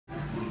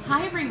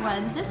Hi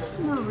everyone, this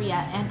is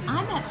Maria and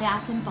I'm at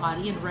Bath &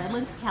 Body in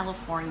Redlands,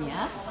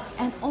 California.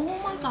 And oh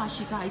my gosh,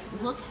 you guys,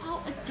 look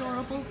how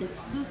adorable this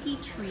spooky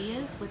tree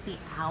is with the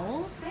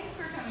owl.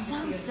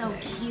 So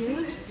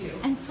cute.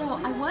 And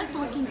so I was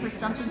looking for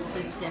something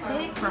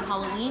specific for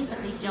Halloween,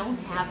 but they don't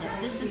have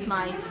it. This is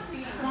my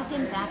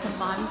second Bath &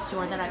 Body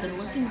store that I've been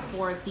looking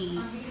for.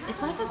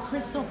 It's like a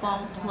crystal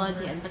ball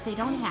plug-in, but they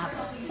don't have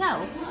it.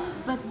 So,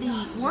 but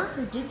the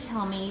worker did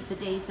tell me the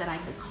days that I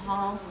could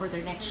call for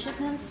their next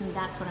shipments, and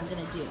that's what I'm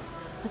gonna do.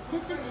 But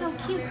this is so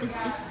cute, this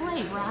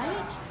display,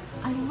 right?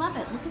 I love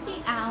it. Look at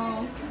the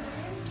owl.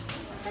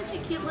 Such a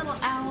cute little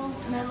owl,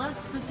 and I love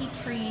spooky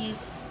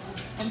trees.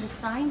 And the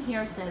sign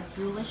here says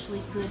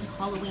ghoulishly good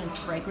Halloween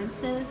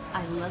fragrances.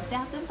 I love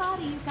Bath &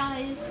 Body, you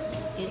guys.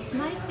 It's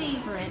my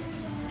favorite.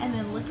 And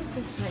then look at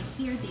this right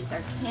here. These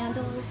are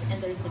candles, and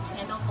there's a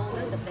candle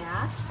holder in the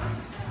back.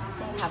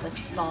 They have a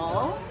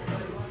skull.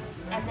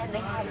 And then they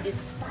have this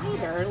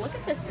spider. Look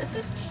at this. This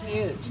is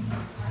cute.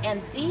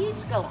 And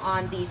these go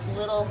on these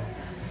little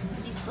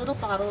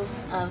bottles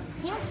of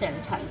hand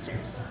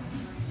sanitizers.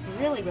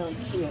 Really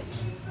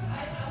cute.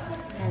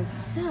 And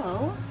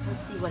so,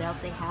 let's see what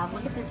else they have.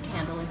 Look at this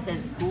candle. It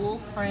says Ghoul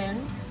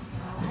Friend.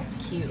 That's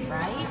cute,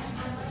 right?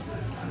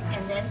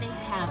 And then they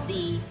have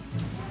the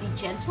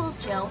Gentle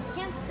Gel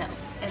Hand Soap.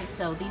 And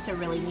so these are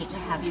really neat to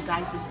have, you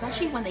guys,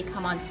 especially when they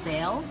come on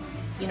sale.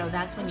 You know,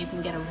 that's when you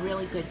can get a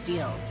really good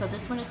deal. So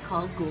this one is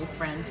called Ghoul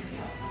Friend.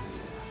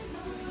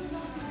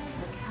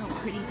 Look how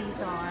pretty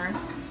these are.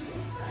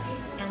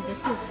 And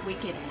this is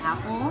Wicked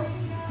Apple.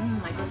 Oh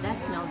my god,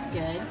 that smells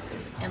good.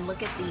 And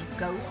look at the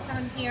ghost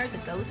on here, the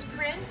ghost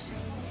print.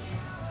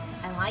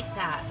 I like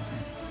that.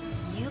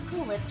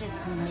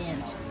 Eucalyptus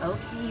mint.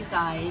 Okay, you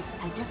guys,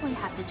 I definitely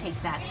have to take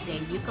that today.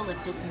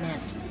 Eucalyptus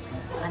mint.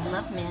 I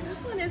love mint.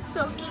 This one is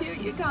so cute,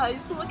 you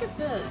guys. Look at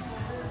this.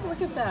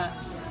 Look at that.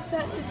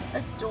 That is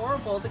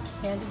adorable, the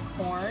candy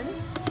corn.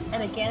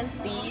 And again,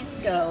 these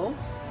go,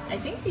 I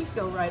think these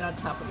go right on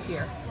top of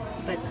here.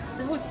 But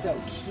so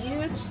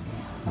cute.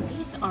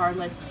 These are,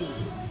 let's see,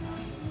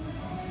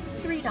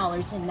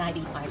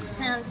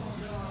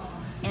 $3.95.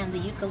 And the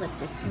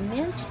eucalyptus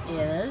mint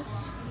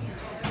is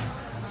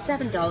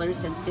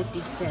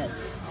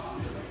 $7.50.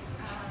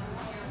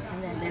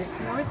 And then there's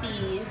more of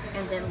these.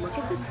 And then look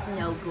at the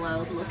snow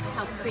globe. Look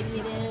how pretty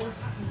it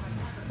is.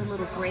 The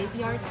little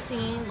graveyard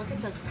scene. Look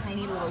at those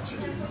tiny little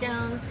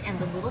tombstones and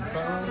the little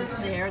bones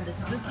there, the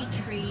spooky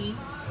tree.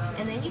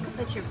 And then you can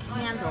put your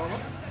candle,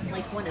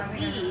 like one of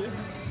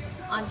these,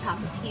 on top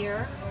of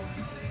here.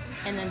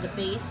 And then the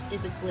base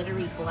is a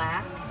glittery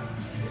black.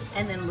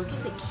 And then look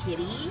at the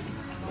kitty.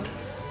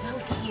 So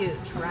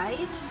cute,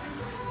 right?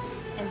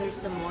 And there's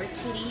some more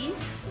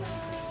kitties.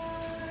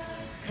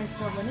 And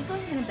so let me go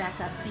ahead and back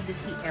up so you can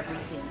see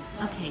everything.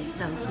 Okay,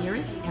 so here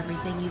is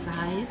everything, you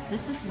guys.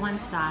 This is one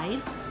side.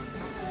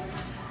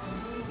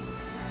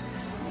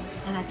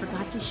 And I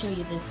forgot to show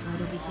you this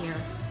right over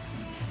here.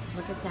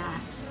 Look at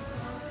that.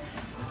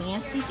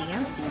 Fancy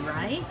dancy,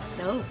 right?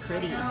 So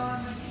pretty.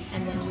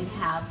 And then we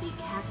have the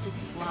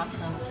cactus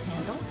blossom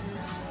candle.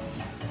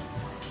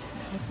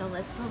 And so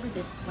let's go over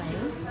this way.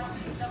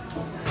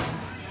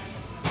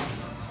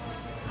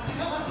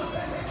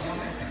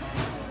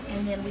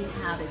 And then we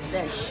have, it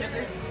says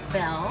Sugared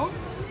Spell.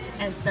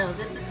 And so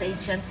this is a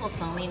gentle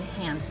foaming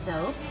hand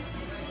soap.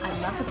 I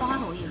love the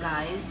bottle, you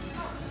guys.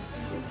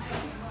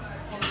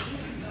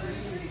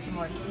 Some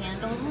more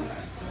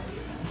candles.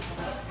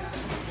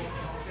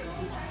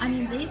 I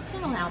mean, they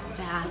sell out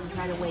fast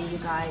right away, you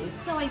guys.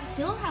 So I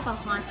still have a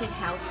haunted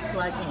house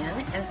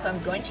plug-in, and so I'm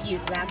going to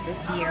use that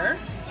this year.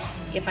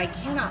 If I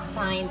cannot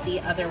find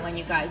the other one,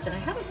 you guys, and I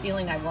have a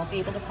feeling I won't be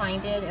able to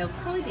find it. It'll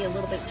probably be a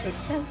little bit too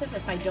expensive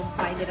if I don't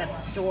find it at the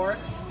store,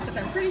 because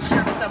I'm pretty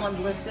sure if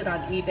someone lists it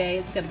on eBay,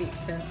 it's going to be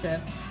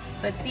expensive.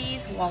 But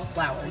these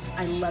wallflowers,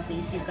 I love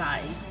these, you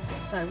guys.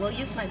 So I will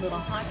use my little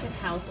haunted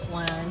house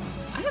one.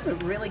 I have a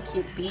really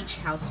cute beach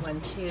house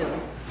one too.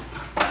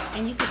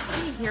 And you can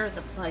see here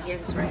the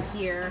plugins right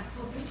here.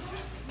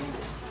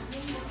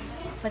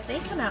 But they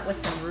come out with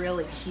some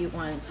really cute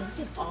ones. Look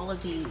at all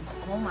of these.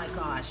 Oh my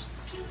gosh.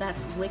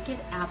 That's Wicked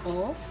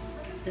Apple.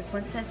 This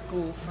one says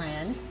Ghoul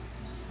Friend.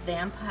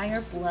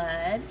 Vampire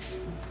Blood.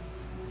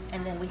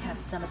 And then we have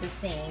some of the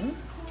same.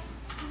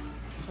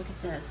 Look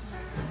at this.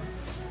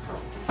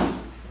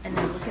 And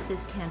then look at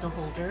this candle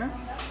holder.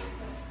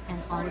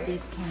 And all of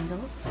these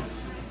candles.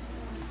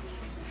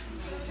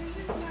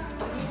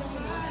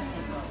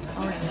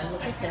 Oh, and then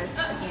look at this,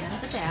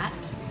 again, the bat.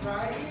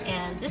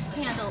 And this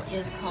candle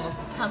is called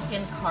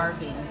Pumpkin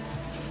Carving.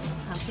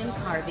 Pumpkin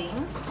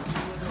Carving.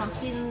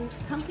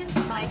 Pumpkin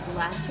Spice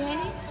Latte.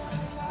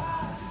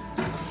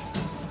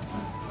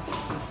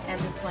 And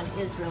this one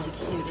is really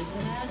cute,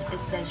 isn't it? It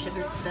says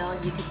Sugared Spell.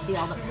 You can see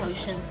all the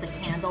potions, the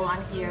candle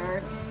on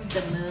here,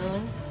 the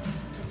moon.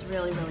 It's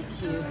really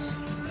cute.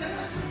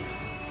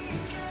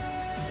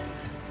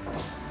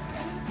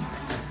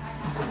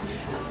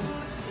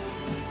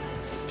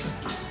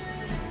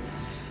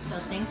 So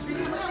thanks for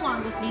coming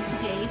along with me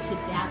today to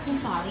Bath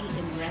 & Body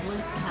in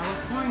Redlands,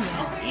 California.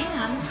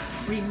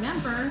 And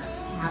remember,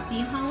 happy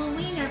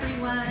Halloween,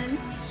 everyone.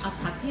 I'll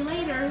talk to you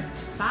later.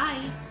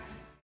 Bye.